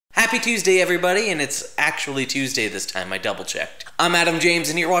Happy Tuesday, everybody, and it's actually Tuesday this time, I double-checked. I'm Adam James,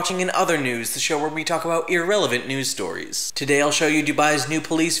 and you're watching In Other News, the show where we talk about irrelevant news stories. Today I'll show you Dubai's new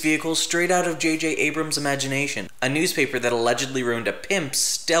police vehicle straight out of J.J. Abrams' imagination, a newspaper that allegedly ruined a pimp's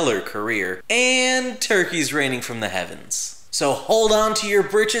stellar career, and turkeys raining from the heavens. So hold on to your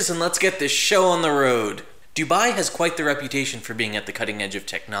britches and let's get this show on the road. Dubai has quite the reputation for being at the cutting edge of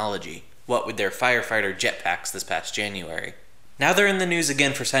technology, what with their firefighter jetpacks this past January. Now they're in the news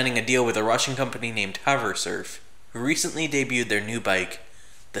again for signing a deal with a Russian company named Hoversurf, who recently debuted their new bike,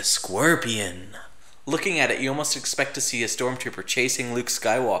 the Scorpion. Looking at it, you almost expect to see a stormtrooper chasing Luke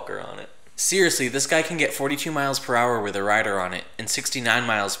Skywalker on it. Seriously, this guy can get 42 miles per hour with a rider on it, and 69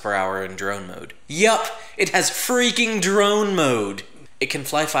 miles per hour in drone mode. Yup, it has freaking drone mode! It can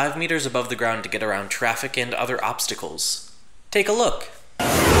fly 5 meters above the ground to get around traffic and other obstacles. Take a look.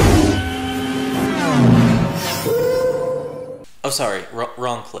 Oh, sorry,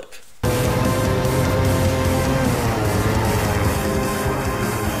 wrong clip.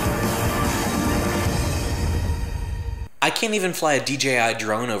 I can't even fly a DJI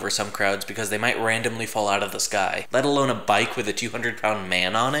drone over some crowds because they might randomly fall out of the sky, let alone a bike with a 200-pound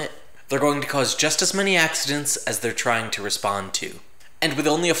man on it. They're going to cause just as many accidents as they're trying to respond to. And with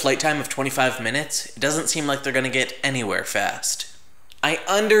only a flight time of 25 minutes, it doesn't seem like they're going to get anywhere fast. I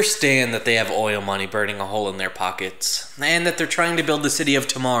understand that they have oil money burning a hole in their pockets, and that they're trying to build the city of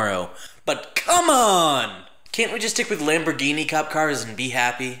tomorrow, but come on! Can't we just stick with Lamborghini cop cars and be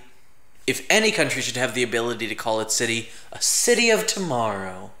happy? If any country should have the ability to call its city a city of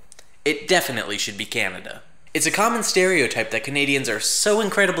tomorrow, it definitely should be Canada. It's a common stereotype that Canadians are so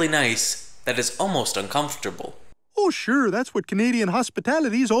incredibly nice that it's almost uncomfortable. Oh sure, that's what Canadian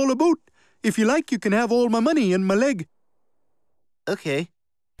hospitality is all about. If you like, you can have all my money and my leg. Okay.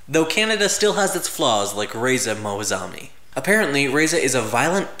 Though Canada still has its flaws, like Reza Moazami. Apparently, Reza is a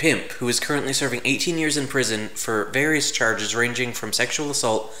violent pimp who is currently serving 18 years in prison for various charges ranging from sexual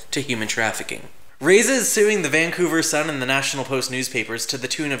assault to human trafficking. Reza is suing the Vancouver Sun and the National Post newspapers to the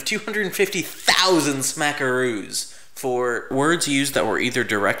tune of 250,000 smackaroos for words used that were either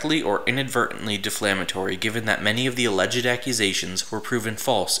directly or inadvertently defamatory, given that many of the alleged accusations were proven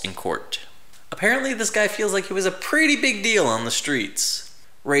false in court. Apparently, this guy feels like he was a pretty big deal on the streets.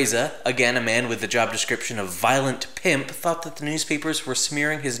 Reza, again a man with the job description of violent pimp, thought that the newspapers were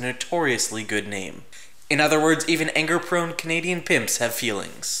smearing his notoriously good name. In other words, even anger-prone Canadian pimps have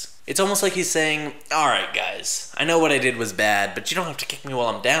feelings. It's almost like he's saying, alright guys, I know what I did was bad, but you don't have to kick me while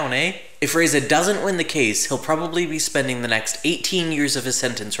I'm down, eh? If Reza doesn't win the case, he'll probably be spending the next 18 years of his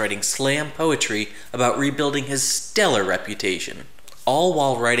sentence writing slam poetry about rebuilding his stellar reputation. All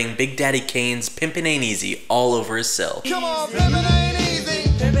while writing Big Daddy Kane's Pimpin' Ain't Easy all over his cell. Come on, pimpin' ain't easy.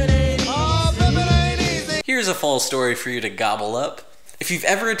 Pimpin' ain't easy. Oh, pimpin' ain't easy. Here's a false story for you to gobble up. If you've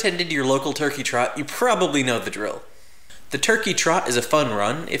ever attended your local Turkey Trot, you probably know the drill. The Turkey Trot is a fun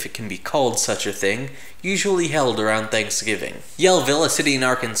run, if it can be called such a thing, usually held around Thanksgiving. Yellville, a city in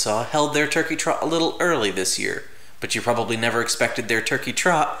Arkansas, held their Turkey Trot a little early this year, but you probably never expected their Turkey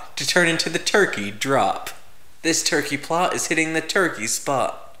Trot to turn into the Turkey Drop. This turkey plot is hitting the turkey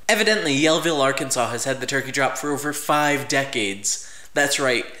spot. Evidently, Yellville, Arkansas has had the turkey drop for over 5 decades. That's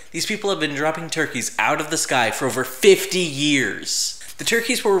right, these people have been dropping turkeys out of the sky for over 50 years. The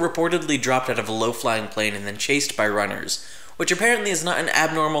turkeys were reportedly dropped out of a low-flying plane and then chased by runners, which apparently is not an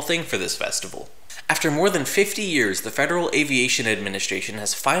abnormal thing for this festival. After more than 50 years, the Federal Aviation Administration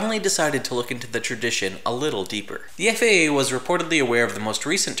has finally decided to look into the tradition a little deeper. The FAA was reportedly aware of the most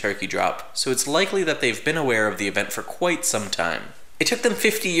recent turkey drop, so it's likely that they've been aware of the event for quite some time. It took them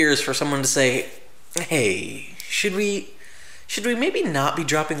 50 years for someone to say, hey, should we maybe not be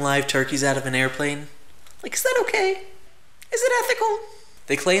dropping live turkeys out of an airplane? Like, is that okay? Is it ethical?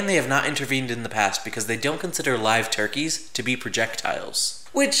 They claim they have not intervened in the past because they don't consider live turkeys to be projectiles.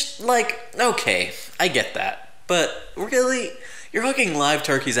 Which, like, okay, I get that. But, really? You're hooking live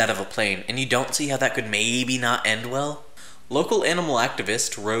turkeys out of a plane, and you don't see how that could maybe not end well? Local animal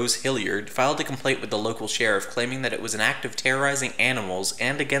activist Rose Hilliard filed a complaint with the local sheriff claiming that it was an act of terrorizing animals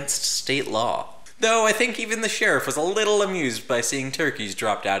and against state law. Though I think even the sheriff was a little amused by seeing turkeys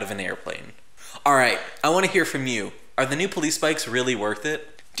dropped out of an airplane. Alright, I want to hear from you. Are the new police bikes really worth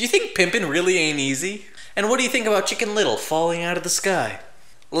it? Do you think pimpin' really ain't easy? And what do you think about Chicken Little falling out of the sky?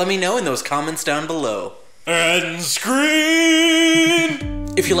 Let me know in those comments down below. End screen!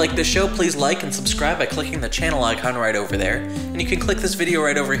 If you like this show, please like and subscribe by clicking the channel icon right over there. And you can click this video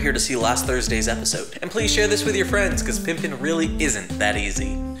right over here to see last Thursday's episode. And please share this with your friends, because pimpin' really isn't that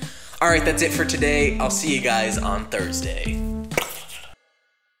easy. Alright, that's it for today. I'll see you guys on Thursday.